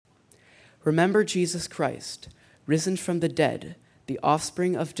Remember Jesus Christ, risen from the dead, the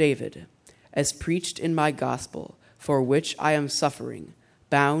offspring of David, as preached in my gospel, for which I am suffering,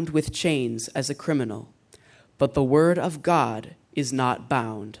 bound with chains as a criminal. But the word of God is not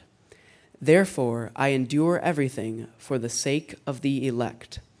bound. Therefore I endure everything for the sake of the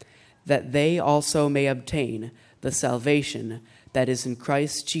elect, that they also may obtain the salvation that is in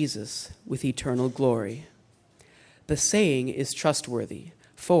Christ Jesus with eternal glory. The saying is trustworthy,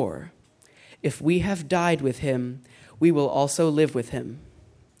 for if we have died with him, we will also live with him.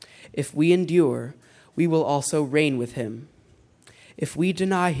 If we endure, we will also reign with him. If we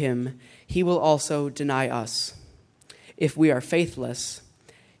deny him, he will also deny us. If we are faithless,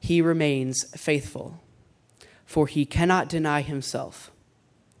 he remains faithful, for he cannot deny himself.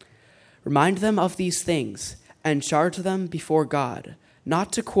 Remind them of these things and charge them before God,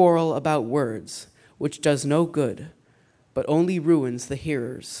 not to quarrel about words, which does no good, but only ruins the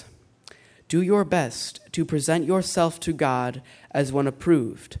hearers. Do your best to present yourself to God as one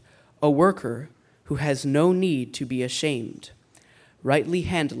approved, a worker who has no need to be ashamed, rightly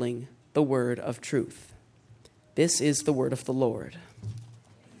handling the word of truth. This is the word of the Lord.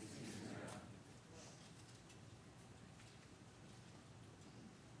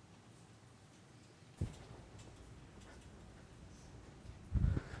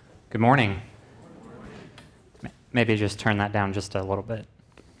 Good morning. Maybe just turn that down just a little bit.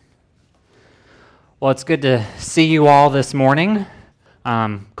 Well, it's good to see you all this morning.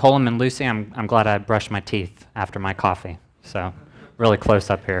 Colum and Lucy, I'm glad I brushed my teeth after my coffee. So really close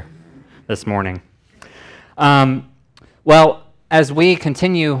up here this morning. Well, as we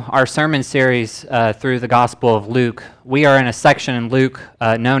continue our sermon series through the Gospel of Luke, we are in a section in Luke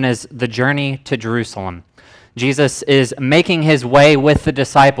known as the Journey to Jerusalem. Jesus is making his way with the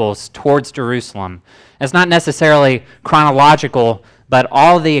disciples towards Jerusalem. It's not necessarily chronological, but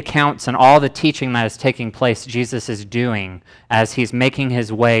all the accounts and all the teaching that is taking place, Jesus is doing as he's making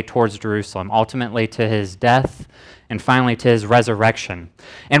his way towards Jerusalem, ultimately to his death and finally to his resurrection.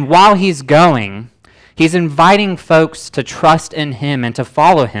 And while he's going, he's inviting folks to trust in him and to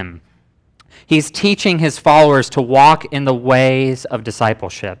follow him. He's teaching his followers to walk in the ways of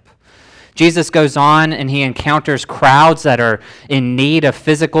discipleship. Jesus goes on and he encounters crowds that are in need of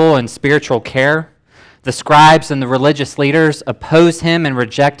physical and spiritual care. The scribes and the religious leaders oppose him and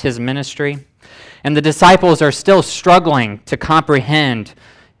reject his ministry. And the disciples are still struggling to comprehend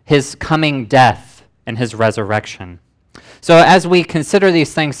his coming death and his resurrection. So as we consider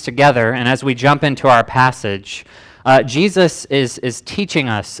these things together and as we jump into our passage, Jesus is teaching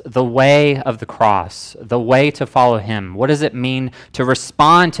us the way of the cross, the way to follow him. What does it mean to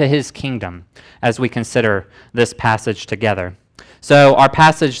respond to his kingdom as we consider this passage together? So our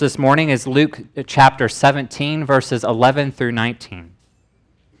passage this morning is Luke chapter 17, verses 11 through 19.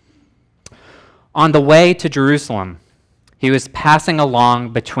 On the way to Jerusalem, he was passing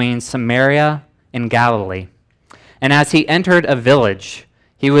along between Samaria and Galilee. And as he entered a village,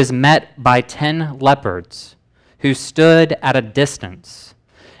 he was met by 10 lepers, who stood at a distance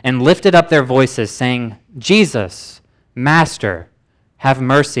and lifted up their voices, saying, "Jesus, Master, have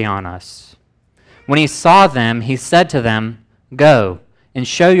mercy on us." When he saw them, he said to them, "Go and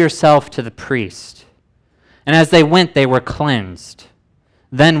show yourself to the priest." And as they went, they were cleansed.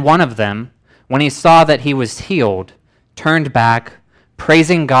 Then one of them, when he saw that he was healed, turned back,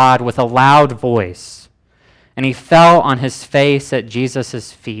 praising God with a loud voice. And he fell on his face at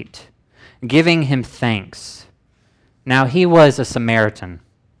Jesus' feet, giving him thanks. Now he was a Samaritan.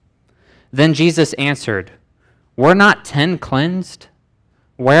 Then Jesus answered, "Were not 10 cleansed?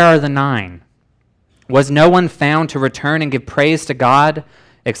 Where are the 9? Was no one found to return and give praise to God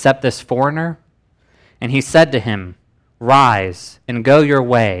except this foreigner?" And he said to him, "Rise and go your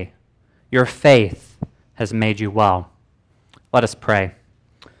way. Your faith has made you well." Let us pray.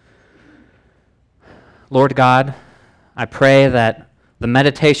 Lord God, I pray that the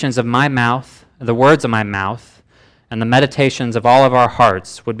meditations of my mouth, the words of my mouth, and the meditations of all of our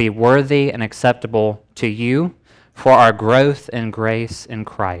hearts would be worthy and acceptable to you for our growth and grace in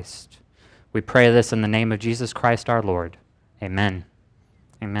Christ. We pray this in the name of Jesus Christ our Lord. Amen.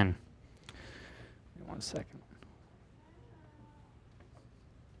 Amen. 1 second.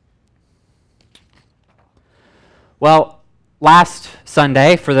 Well, last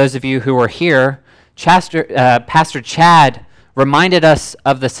Sunday, for those of you who were here, Pastor Chad reminded us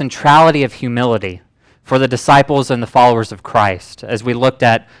of the centrality of humility for the disciples and the followers of Christ as we looked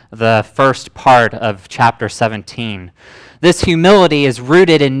at the first part of chapter 17. This humility is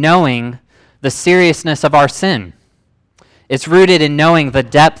rooted in knowing the seriousness of our sin. It's rooted in knowing the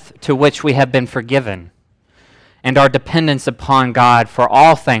depth to which we have been forgiven. and our dependence upon God for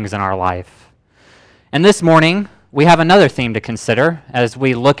all things in our life. And this morning, we have another theme to consider as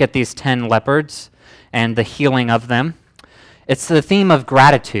we look at these 10 lepers and the healing of them. It's the theme of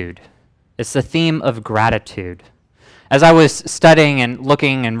gratitude. It's the theme of gratitude. As I was studying and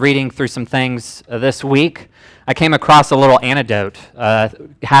looking and reading through some things this week, I came across a little anecdote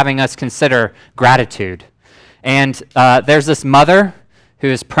having us consider gratitude. And there's this mother who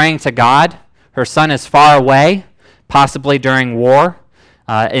is praying to God. Her son is far away, possibly during war,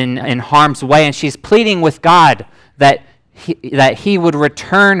 in harm's way, and she's pleading with God that he would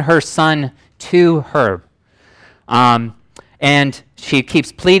return her son to her. And she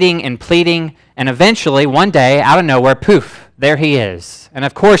keeps pleading, and eventually, one day, out of nowhere, poof, there he is. And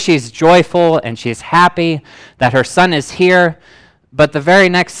of course, she's joyful and she's happy that her son is here, but the very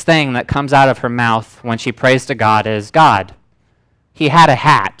next thing that comes out of her mouth when she prays to God is, God, he had a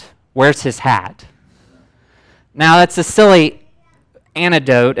hat. Where's his hat? Now, that's a silly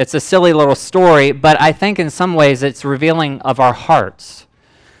anecdote. It's a silly little story, but I think in some ways it's revealing of our hearts.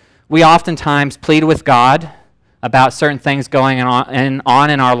 We oftentimes plead with God about certain things going on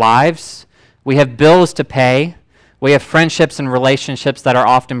in our lives. We have bills to pay. We have friendships and relationships that are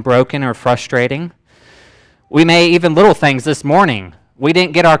often broken or frustrating. We may even little things this morning. We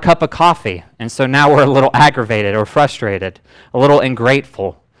didn't get our cup of coffee, and so now we're a little aggravated or frustrated, a little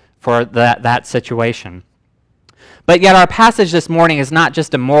ungrateful for that situation. But yet our passage this morning is not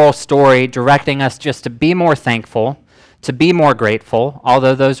just a moral story directing us just to be more thankful, to be more grateful,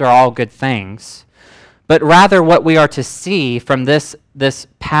 although those are all good things, but rather what we are to see from this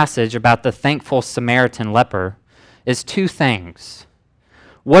passage about the thankful Samaritan leper is two things.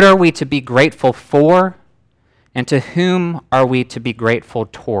 What are we to be grateful for, and to whom are we to be grateful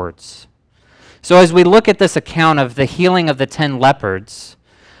towards? So as we look at this account of the healing of the 10 lepers,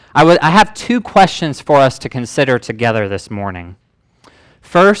 I have two questions for us to consider together this morning.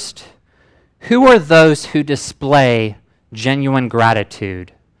 First, who are those who display genuine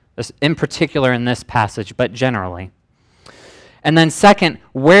gratitude, in particular in this passage, but generally? And then second,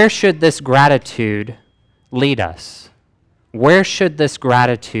 where should this gratitude lead us? Where should this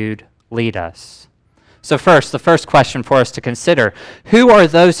gratitude lead us? So first, the first question for us to consider, who are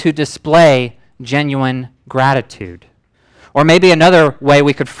those who display genuine gratitude? Or maybe another way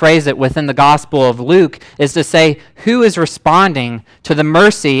we could phrase it within the Gospel of Luke is to say, who is responding to the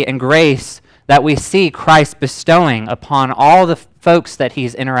mercy and grace that we see Christ bestowing upon all the folks that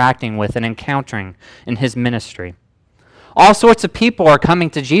he's interacting with and encountering in his ministry? All sorts of people are coming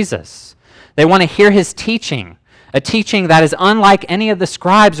to Jesus. They want to hear his teaching, a teaching that is unlike any of the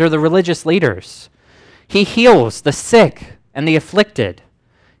scribes or the religious leaders. He heals the sick and the afflicted.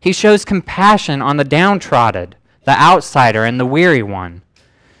 He shows compassion on the downtrodden, the outsider, and the weary one.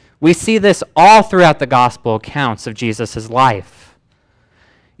 We see this all throughout the gospel accounts of Jesus' life.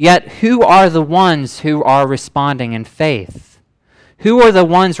 Yet, who are the ones who are responding in faith? Who are the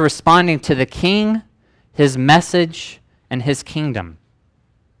ones responding to the King, his message, and his kingdom?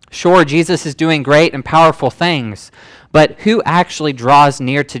 Sure, Jesus is doing great and powerful things, but who actually draws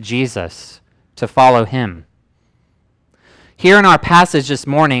near to Jesus to follow him? Here in our passage this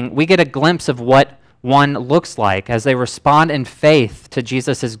morning, we get a glimpse of what one looks like as they respond in faith to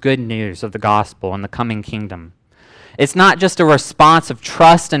Jesus' good news of the gospel and the coming kingdom. It's not just a response of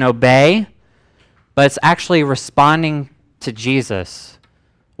trust and obey, but it's actually responding to Jesus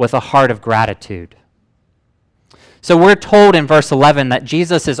with a heart of gratitude. So we're told in verse 11 that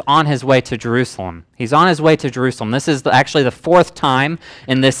Jesus is on his way to Jerusalem. He's on his way to Jerusalem. This is actually the fourth time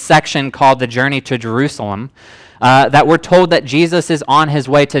in this section called the Journey to Jerusalem that we're told that Jesus is on his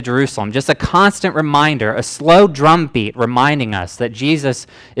way to Jerusalem. Just a constant reminder, a slow drumbeat reminding us that Jesus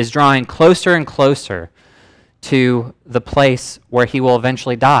is drawing closer and closer to the place where he will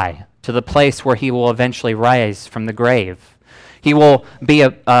eventually die, to the place where he will eventually rise from the grave. He will be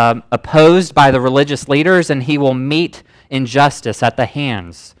opposed by the religious leaders, and he will meet injustice at the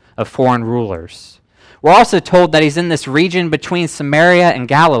hands of foreign rulers. We're also told that he's in this region between Samaria and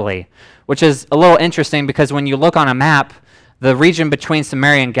Galilee, which is a little interesting because when you look on a map, the region between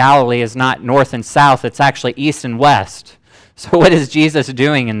Samaria and Galilee is not north and south, it's actually east and west. So what is Jesus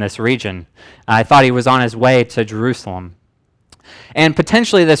doing in this region? I thought he was on his way to Jerusalem. And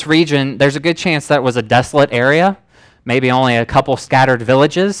potentially this region, there's a good chance that was a desolate area, maybe only a couple scattered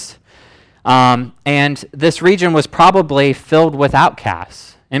villages. And this region was probably filled with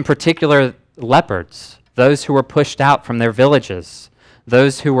outcasts, in particular lepers, those who were pushed out from their villages,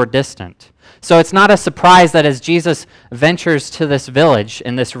 those who were distant. So it's not a surprise that as Jesus ventures to this village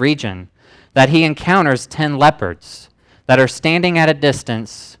in this region, that he encounters 10 lepers that are standing at a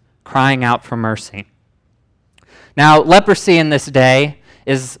distance crying out for mercy. Now, leprosy in this day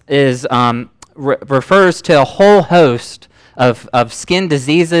refers to a whole host of skin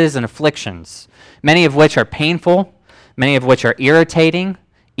diseases and afflictions, many of which are painful, many of which are irritating,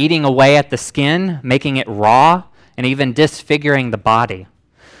 eating away at the skin, making it raw, and even disfiguring the body.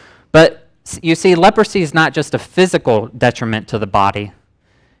 But you see, leprosy is not just a physical detriment to the body.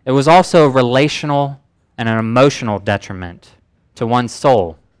 It was also a relational and an emotional detriment to one's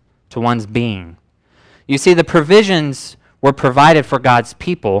soul, to one's being. You see, the provisions were provided for God's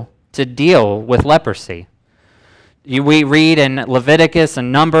people to deal with leprosy. We read in Leviticus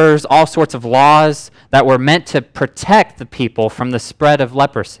and Numbers all sorts of laws that were meant to protect the people from the spread of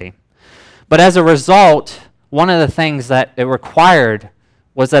leprosy. But as a result, one of the things that it required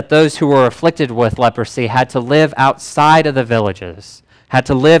was that those who were afflicted with leprosy had to live outside of the villages, had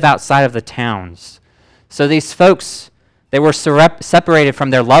to live outside of the towns. So these folks, they were separated from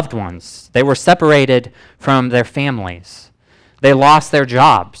their loved ones. They were separated from their families. They lost their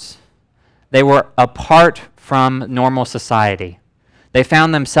jobs. They were apart from normal society. They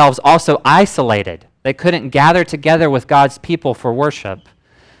found themselves also isolated. They couldn't gather together with God's people for worship.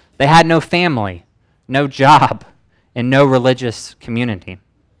 They had no family, no job, and no religious community.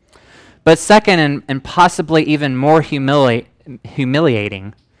 But second, and possibly even more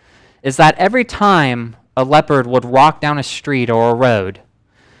humiliating, is that every time a leopard would walk down a street or a road,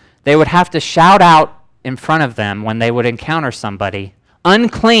 they would have to shout out in front of them when they would encounter somebody,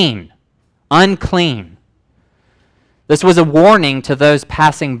 "Unclean, unclean." This was a warning to those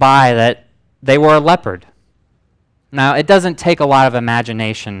passing by that they were a leopard. Now, it doesn't take a lot of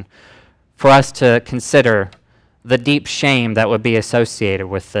imagination for us to consider the deep shame that would be associated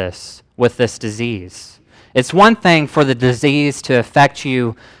with this disease. It's one thing for the disease to affect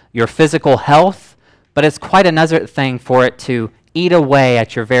your physical health, but it's quite another thing for it to eat away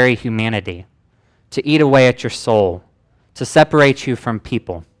at your very humanity, to eat away at your soul, to separate you from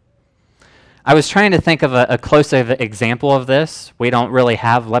people. I was trying to think of a close example of this. We don't really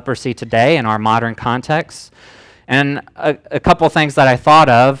have leprosy today in our modern context. And a couple things that I thought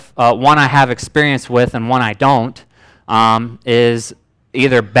of, one I have experience with and one I don't, is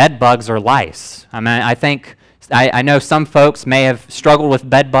either bed bugs or lice. I mean, I know some folks may have struggled with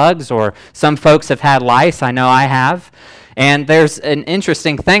bed bugs, or some folks have had lice. I know I have. And there's an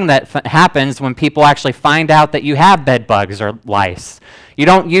interesting thing that happens when people actually find out that you have bed bugs or lice. You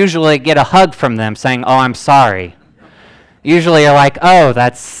don't usually get a hug from them saying, "Oh, I'm sorry." Usually you're like, "Oh,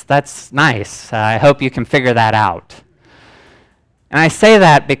 that's nice. I hope you can figure that out." And I say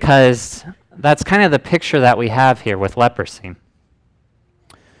that because that's kind of the picture that we have here with leprosy.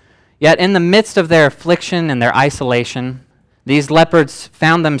 Yet in the midst of their affliction and their isolation, these leopards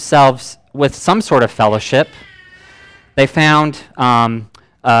found themselves with some sort of fellowship. They found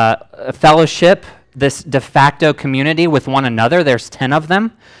a fellowship, this de facto community with one another. There's 10 of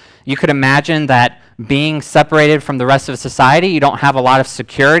them. You could imagine that being separated from the rest of society, you don't have a lot of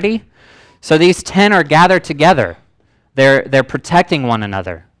security. So these 10 are gathered together. They're protecting one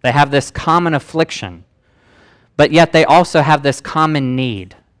another. They have this common affliction. But yet they also have this common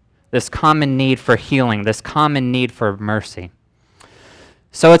need for healing, this common need for mercy.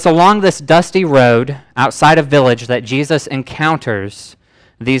 So it's along this dusty road outside a village that Jesus encounters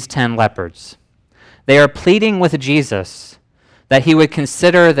these 10 leopards. They are pleading with Jesus that he would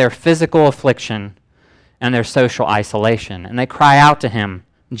consider their physical affliction and their social isolation. And they cry out to him,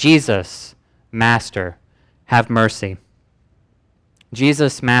 "Jesus, Master, have mercy."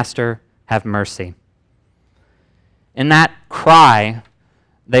 Jesus, Master, have mercy. In that cry,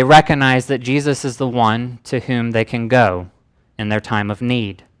 they recognize that Jesus is the one to whom they can go in their time of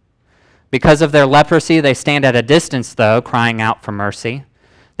need. Because of their leprosy, they stand at a distance, though, crying out for mercy.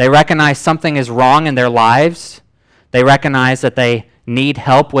 They recognize something is wrong in their lives. They recognize that they need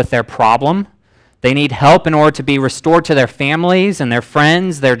help with their problem. They need help in order to be restored to their families and their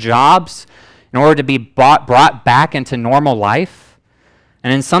friends, their jobs, in order to be brought back into normal life.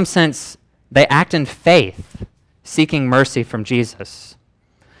 And in some sense, they act in faith, seeking mercy from Jesus.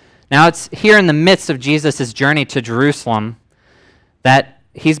 Now, it's here in the midst of Jesus' journey to Jerusalem that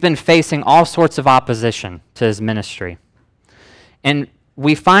he's been facing all sorts of opposition to his ministry. And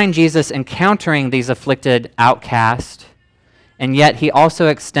we find Jesus encountering these afflicted outcasts, and yet he also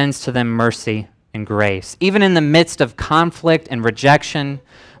extends to them mercy and grace. Even in the midst of conflict and rejection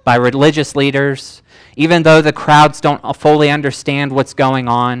by religious leaders, even though the crowds don't fully understand what's going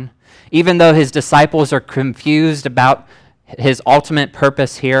on, even though his disciples are confused about his ultimate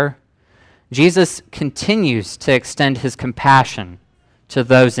purpose here, Jesus continues to extend his compassion to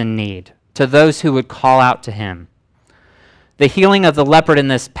those in need, to those who would call out to him. The healing of the leopard in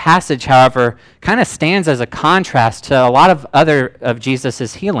this passage, however, kind of stands as a contrast to a lot of other of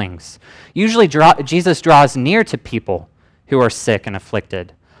Jesus' healings. Usually Jesus draws near to people who are sick and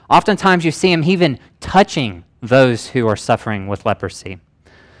afflicted. Oftentimes you see him even touching those who are suffering with leprosy.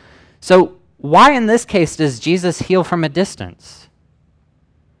 So why in this case does Jesus heal from a distance?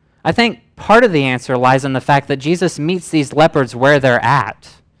 I think part of the answer lies in the fact that Jesus meets these leopards where they're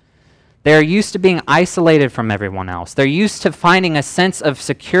at. They're used to being isolated from everyone else. They're used to finding a sense of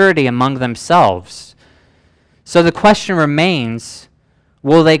security among themselves. So the question remains,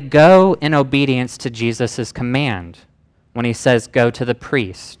 will they go in obedience to Jesus' command when he says, go to the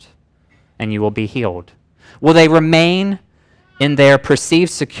priest and you will be healed? Will they remain in their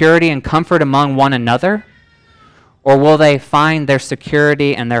perceived security and comfort among one another? Or will they find their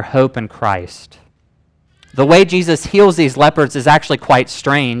security and their hope in Christ? The way Jesus heals these leopards is actually quite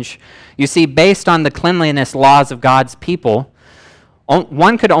strange. You see, based on the cleanliness laws of God's people,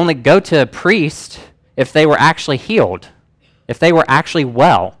 one could only go to a priest if they were actually healed, if they were actually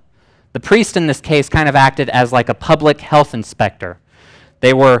well. The priest in this case kind of acted as like a public health inspector.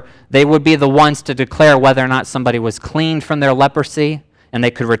 They would be the ones to declare whether or not somebody was cleaned from their leprosy and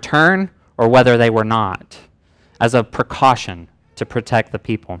they could return, or whether they were not, as a precaution to protect the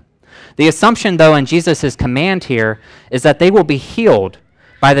people. The assumption, though, in Jesus' command here is that they will be healed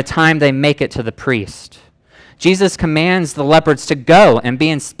by the time they make it to the priest. Jesus commands the leopards to go and be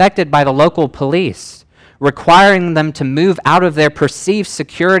inspected by the local police, requiring them to move out of their perceived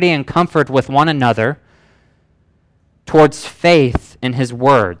security and comfort with one another towards faith in his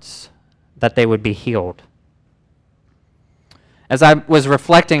words that they would be healed. As I was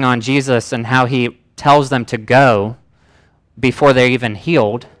reflecting on Jesus and how he tells them to go before they're even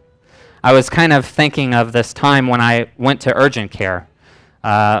healed, I was kind of thinking of this time when I went to urgent care.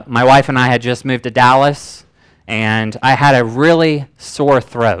 My wife and I had just moved to Dallas, and I had a really sore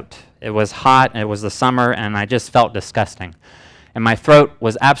throat. It was hot, it was the summer, and I just felt disgusting. And my throat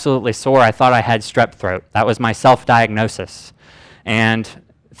was absolutely sore. I thought I had strep throat. That was my self-diagnosis. And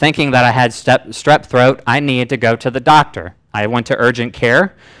thinking that I had strep throat, I needed to go to the doctor. I went to urgent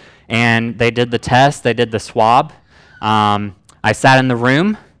care, and they did the test, they did the swab. I sat in the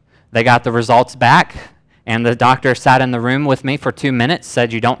room. They got the results back, and the doctor sat in the room with me for 2 minutes,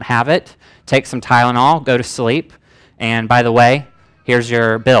 said, you don't have it, take some Tylenol, go to sleep, and by the way, here's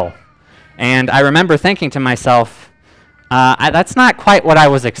your bill. And I remember thinking to myself, that's not quite what I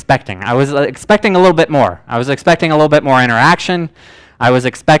was expecting. I was expecting a little bit more. I was expecting a little bit more interaction. I was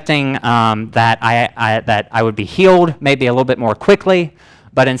expecting that I would be healed maybe a little bit more quickly,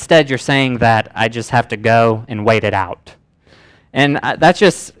 but instead you're saying that I just have to go and wait it out. And that's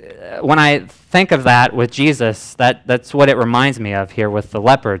just, when I think of that with Jesus, that's what it reminds me of here with the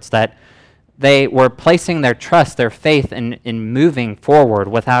leopards, that they were placing their trust, their faith in moving forward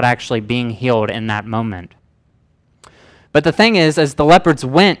without actually being healed in that moment. But the thing is, as the leopards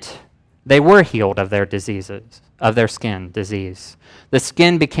went, they were healed of their diseases, of their skin disease. The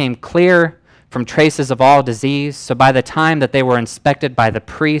skin became clear from traces of all disease, so by the time that they were inspected by the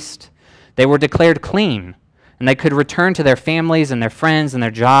priest, they were declared clean, and they could return to their families and their friends and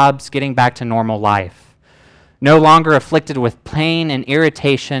their jobs, getting back to normal life. No longer afflicted with pain and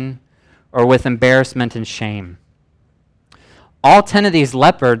irritation or with embarrassment and shame. All 10 of these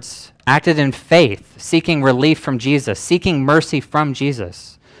leopards acted in faith, seeking relief from Jesus, seeking mercy from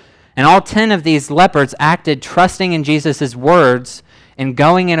Jesus. And all 10 of these leopards acted trusting in Jesus' words and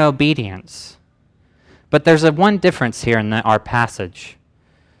going in obedience. But there's one difference here in our passage.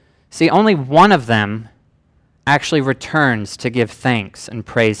 See, only one of them actually returns to give thanks and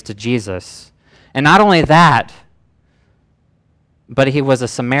praise to Jesus. And not only that, but he was a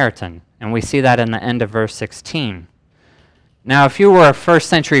Samaritan, and we see that in the end of verse 16. Now, if you were a first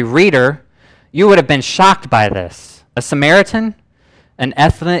century reader, you would have been shocked by this. A Samaritan, an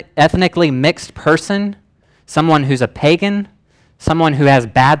ethnically mixed person, someone who's a pagan, someone who has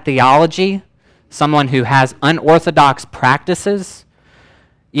bad theology, someone who has unorthodox practices,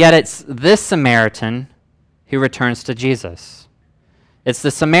 yet it's this Samaritan who returns to Jesus. It's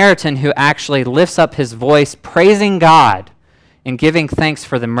the Samaritan who actually lifts up his voice, praising God and giving thanks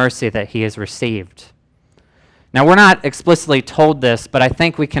for the mercy that he has received. Now, we're not explicitly told this, but I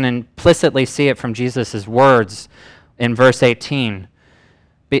think we can implicitly see it from Jesus' words in verse 18,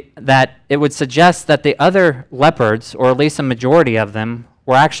 that it would suggest that the other leopards, or at least a majority of them,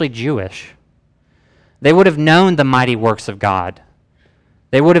 were actually Jewish. They would have known the mighty works of God.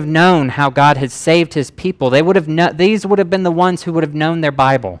 They would have known how God had saved his people. These would have been the ones who would have known their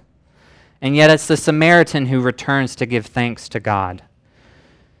Bible. And yet it's the Samaritan who returns to give thanks to God.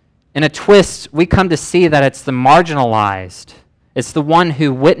 In a twist, we come to see that it's the marginalized, It's the one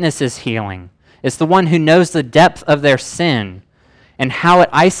who witnesses healing. It's the one who knows the depth of their sin and how it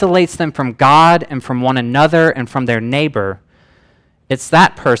isolates them from God and from one another and from their neighbor. It's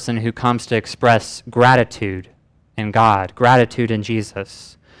that person who comes to express gratitude in God, gratitude in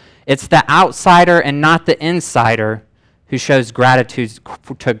Jesus. It's the outsider and not the insider who shows gratitude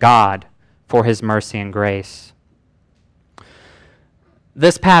to God for his mercy and grace.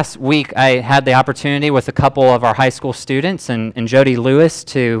 This past week, I had the opportunity with a couple of our high school students and Jody Lewis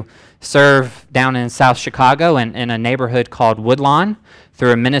to serve down in South Chicago in a neighborhood called Woodlawn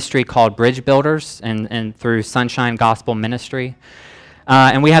through a ministry called Bridge Builders and through Sunshine Gospel Ministry.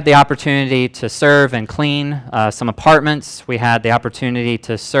 And we had the opportunity to serve and clean some apartments. We had the opportunity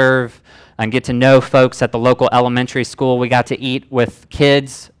to serve and get to know folks at the local elementary school. We got to eat with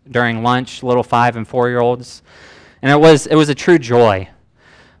kids during lunch, little 5- and 4-year-olds. And it was a true joy.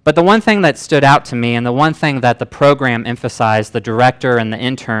 But the one thing that stood out to me and the one thing that the program emphasized, the director and the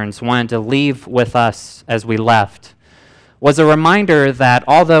interns wanted to leave with us as we left, was a reminder that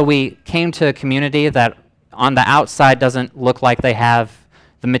although we came to a community that on the outside doesn't look like they have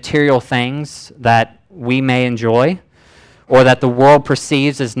the material things that we may enjoy or that the world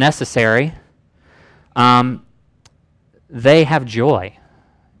perceives as necessary, they have joy.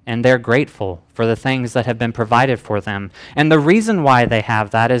 And they're grateful for the things that have been provided for them. And the reason why they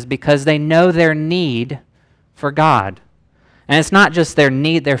have that is because they know their need for God. And it's not just their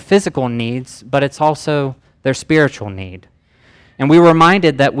need, their physical needs, but it's also their spiritual need. And we were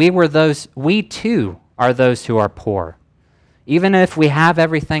reminded that we too are those who are poor. Even if we have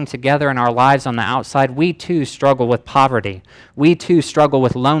everything together in our lives on the outside, we too struggle with poverty. We too struggle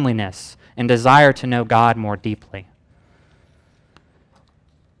with loneliness and desire to know God more deeply.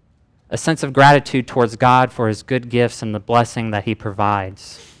 A sense of gratitude towards God for his good gifts and the blessing that he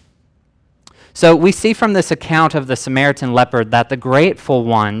provides. So we see from this account of the Samaritan leper that the grateful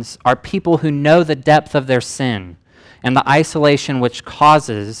ones are people who know the depth of their sin and the isolation which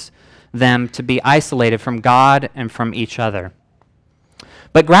causes them to be isolated from God and from each other.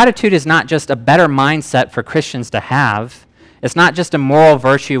 But gratitude is not just a better mindset for Christians to have. It's not just a moral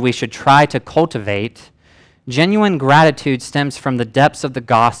virtue we should try to cultivate. Genuine gratitude stems from the depths of the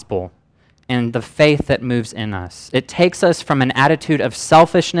gospel and the faith that moves in us. It takes us from an attitude of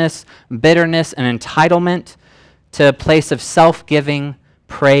selfishness, bitterness, and entitlement to a place of self-giving,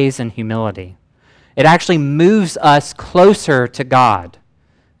 praise, and humility. It actually moves us closer to God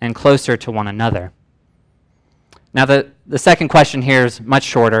and closer to one another. Now, the second question here is much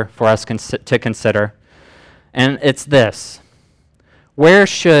shorter for us to consider, and it's this. Where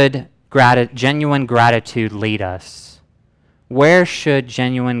should genuine gratitude lead us? Where should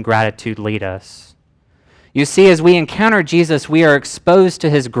genuine gratitude lead us? You see, as we encounter Jesus, we are exposed to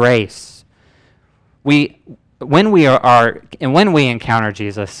his grace. When we encounter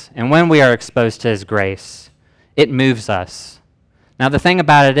Jesus and when we are exposed to his grace, it moves us. Now, the thing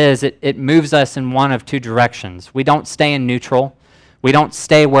about it is, it moves us in one of two directions. We don't stay in neutral. We don't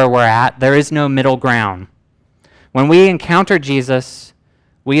stay where we're at. There is no middle ground. When we encounter Jesus,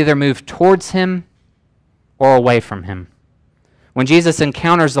 we either move towards him or away from him. When Jesus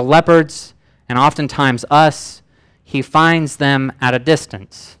encounters the lepers, and oftentimes us, he finds them at a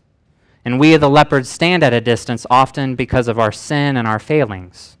distance. And we, the lepers, stand at a distance often because of our sin and our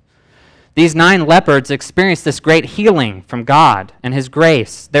failings. These 9 lepers experienced this great healing from God and his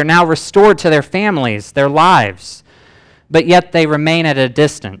grace. They're now restored to their families, their lives, but yet they remain at a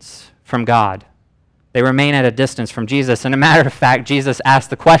distance from God. They remain at a distance from Jesus. And a matter of fact, Jesus asked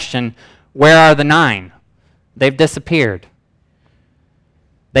the question, where are the 9? They've disappeared.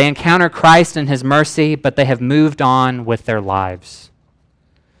 They encounter Christ and his mercy, but they have moved on with their lives.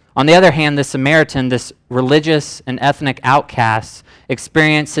 On the other hand, the Samaritan, this religious and ethnic outcast,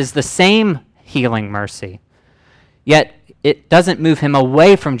 experiences the same healing mercy. Yet it doesn't move him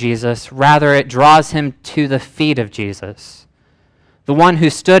away from Jesus, rather it draws him to the feet of Jesus. The one who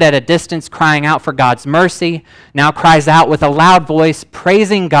stood at a distance crying out for God's mercy now cries out with a loud voice,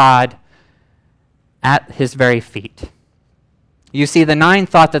 praising God at his very feet. You see, the 9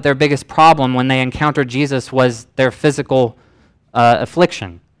 thought that their biggest problem when they encountered Jesus was their physical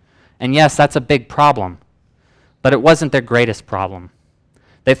affliction. And yes, that's a big problem, but it wasn't their greatest problem.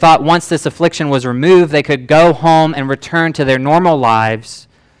 They thought once this affliction was removed, they could go home and return to their normal lives.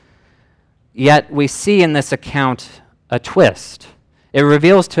 Yet we see in this account a twist. It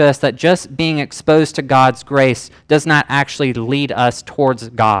reveals to us that just being exposed to God's grace does not actually lead us towards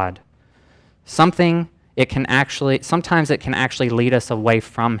God. Sometimes it can actually lead us away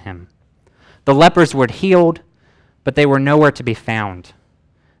from him. The lepers were healed, but they were nowhere to be found.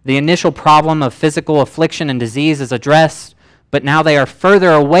 The initial problem of physical affliction and disease is addressed, but now they are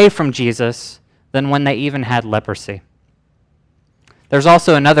further away from Jesus than when they even had leprosy. There's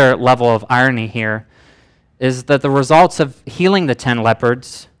also another level of irony here, is that the results of healing the 10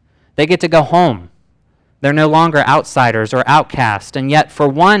 lepers, they get to go home. They're no longer outsiders or outcast, and yet for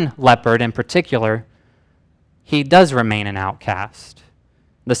one leopard in particular, he does remain an outcast.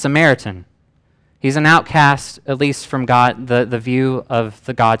 The Samaritan. He's an outcast, at least from God, the view of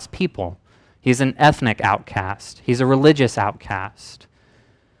the God's people. He's an ethnic outcast. He's a religious outcast.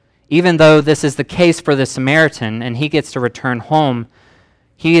 Even though this is the case for the Samaritan and he gets to return home,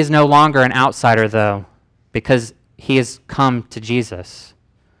 he is no longer an outsider, though, because he has come to Jesus.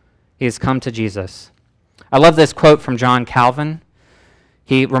 He has come to Jesus. I love this quote from John Calvin.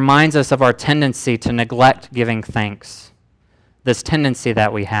 He reminds us of our tendency to neglect giving thanks, this tendency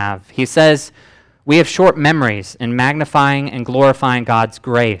that we have. He says, "We have short memories in magnifying and glorifying God's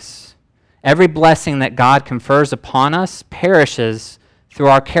grace. Every blessing that God confers upon us perishes through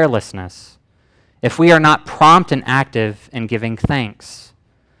our carelessness, if we are not prompt and active in giving thanks."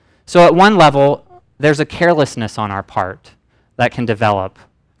 So at one level, there's a carelessness on our part that can develop,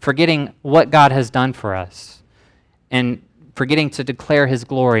 forgetting what God has done for us and forgetting to declare his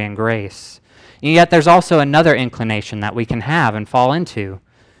glory and grace. And yet there's also another inclination that we can have and fall into.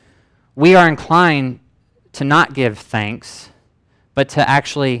 We are inclined to not give thanks, but to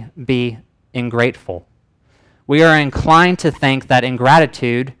actually be ingrateful. We are inclined to think that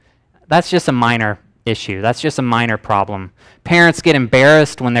ingratitude, that's just a minor issue. That's just a minor problem. Parents get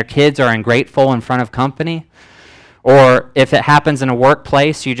embarrassed when their kids are ungrateful in front of company. Or if it happens in a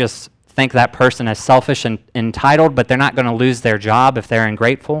workplace, you just think that person is selfish and entitled, but they're not going to lose their job if they're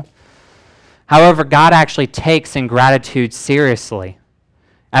ungrateful. However, God actually takes ingratitude seriously.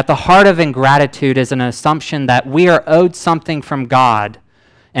 At the heart of ingratitude is an assumption that we are owed something from God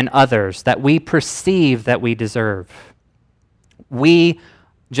and others that we perceive that we deserve. We,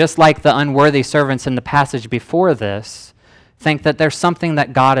 just like the unworthy servants in the passage before this, think that there's something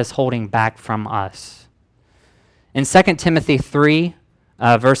that God is holding back from us. In 2 Timothy 3,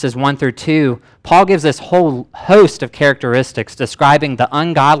 verses 1 through 2, Paul gives this whole host of characteristics describing the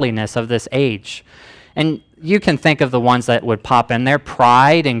ungodliness of this age. And you can think of the ones that would pop in there: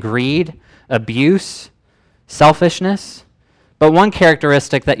 pride and greed, abuse, selfishness. But one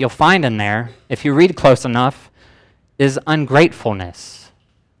characteristic that you'll find in there, if you read close enough, is ungratefulness.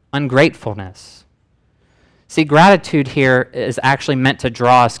 Ungratefulness. See, gratitude here is actually meant to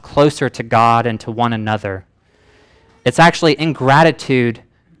draw us closer to God and to one another. It's actually, ingratitude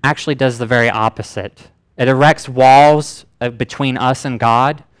actually does the very opposite. It erects walls between us and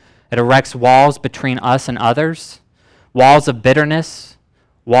God. It erects walls between us and others, walls of bitterness,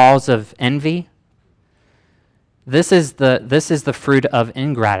 walls of envy. This is the fruit of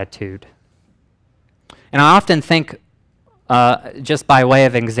ingratitude. And I often think, just by way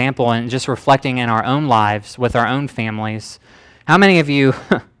of example and just reflecting in our own lives with our own families, how many of you,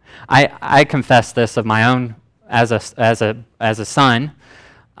 I confess this of my own as a son,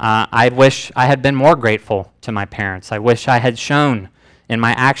 I wish I had been more grateful to my parents. I wish I had shown in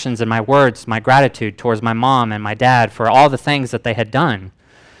my actions and my words my gratitude towards my mom and my dad for all the things that they had done.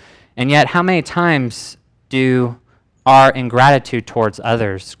 And yet, how many times do our ingratitude towards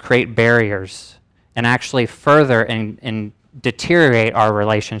others create barriers and actually further and deteriorate our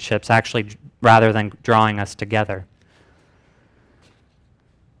relationships, actually, rather than drawing us together?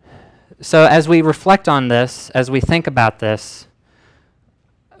 So as we reflect on this, as we think about this,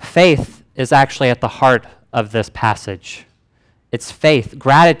 faith is actually at the heart of this passage. It's faith.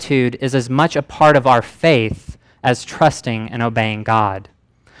 Gratitude is as much a part of our faith as trusting and obeying God.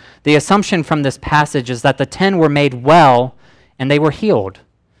 The assumption from this passage is that the 10 were made well and they were healed.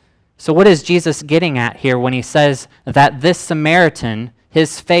 So what is Jesus getting at here when he says that this Samaritan,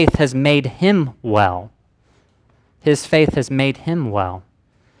 his faith has made him well? His faith has made him well.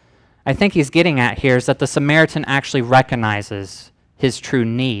 I think he's getting at here is that the Samaritan actually recognizes his true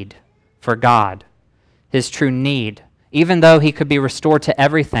need for God, his true need. Even though he could be restored to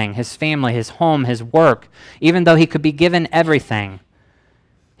everything, his family, his home, his work, even though he could be given everything,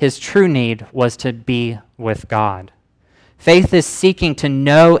 his true need was to be with God. Faith is seeking to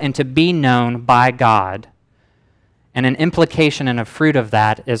know and to be known by God, and an implication and a fruit of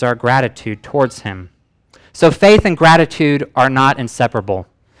that is our gratitude towards him. So faith and gratitude are not inseparable.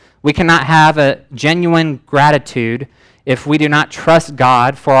 We cannot have a genuine gratitude if we do not trust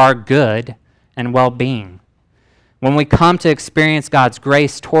God for our good and well-being. When we come to experience God's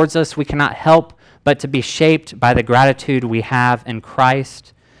grace towards us, we cannot help but to be shaped by the gratitude we have in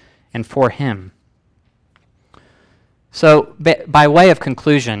Christ and for him. So, by way of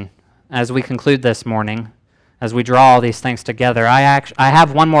conclusion, as we conclude this morning, as we draw all these things together, I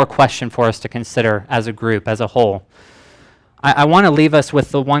have one more question for us to consider as a group, as a whole. I want to leave us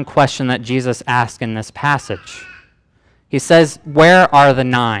with the one question that Jesus asked in this passage. He says, "Where are the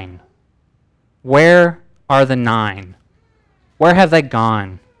 9? Where are the 9? Where have they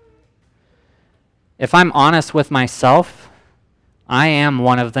gone?" If I'm honest with myself, I am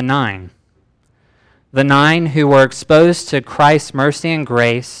one of the 9. The 9 who were exposed to Christ's mercy and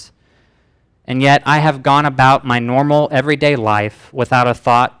grace, and yet I have gone about my normal everyday life without a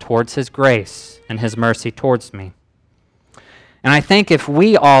thought towards his grace and his mercy towards me. And I think if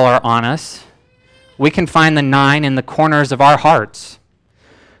we all are honest, we can find the 9 in the corners of our hearts,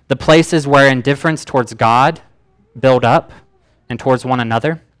 the places where indifference towards God build up and towards one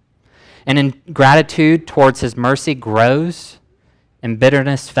another, and ingratitude towards his mercy grows, and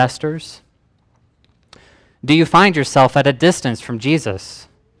bitterness festers. Do you find yourself at a distance from Jesus?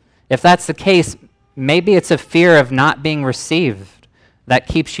 If that's the case, maybe it's a fear of not being received that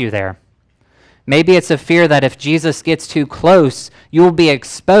keeps you there. Maybe it's a fear that if Jesus gets too close, you will be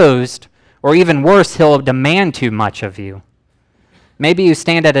exposed, or even worse, he'll demand too much of you. Maybe you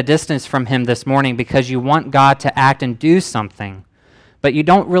stand at a distance from him this morning because you want God to act and do something, but you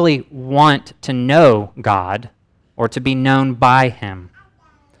don't really want to know God or to be known by him.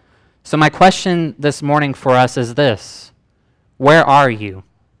 So my question this morning for us is this: where are you?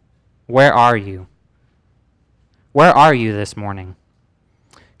 Where are you? Where are you this morning?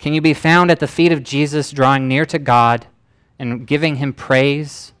 Can you be found at the feet of Jesus, drawing near to God and giving him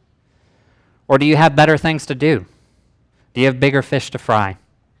praise? Or do you have better things to do? Do you have bigger fish to fry?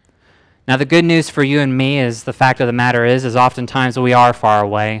 Now, the good news for you and me is the fact of the matter is oftentimes we are far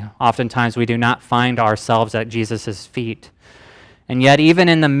away. Oftentimes we do not find ourselves at Jesus' feet. And yet, even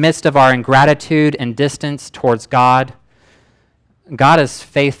in the midst of our ingratitude and distance towards God, God is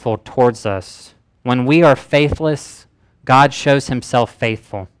faithful towards us. When we are faithless, God shows himself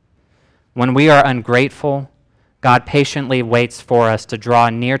faithful. When we are ungrateful, God patiently waits for us to draw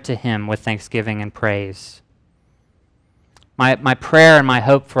near to him with thanksgiving and praise. My prayer and my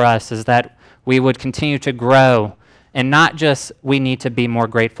hope for us is that we would continue to grow, and not just we need to be more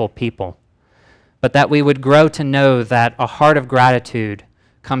grateful people, but that we would grow to know that a heart of gratitude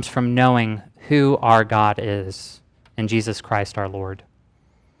comes from knowing who our God is in Jesus Christ our Lord.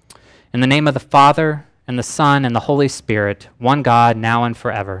 In the name of the Father, and the Son, and the Holy Spirit, one God, now and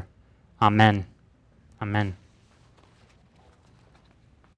forever. Amen. Amen.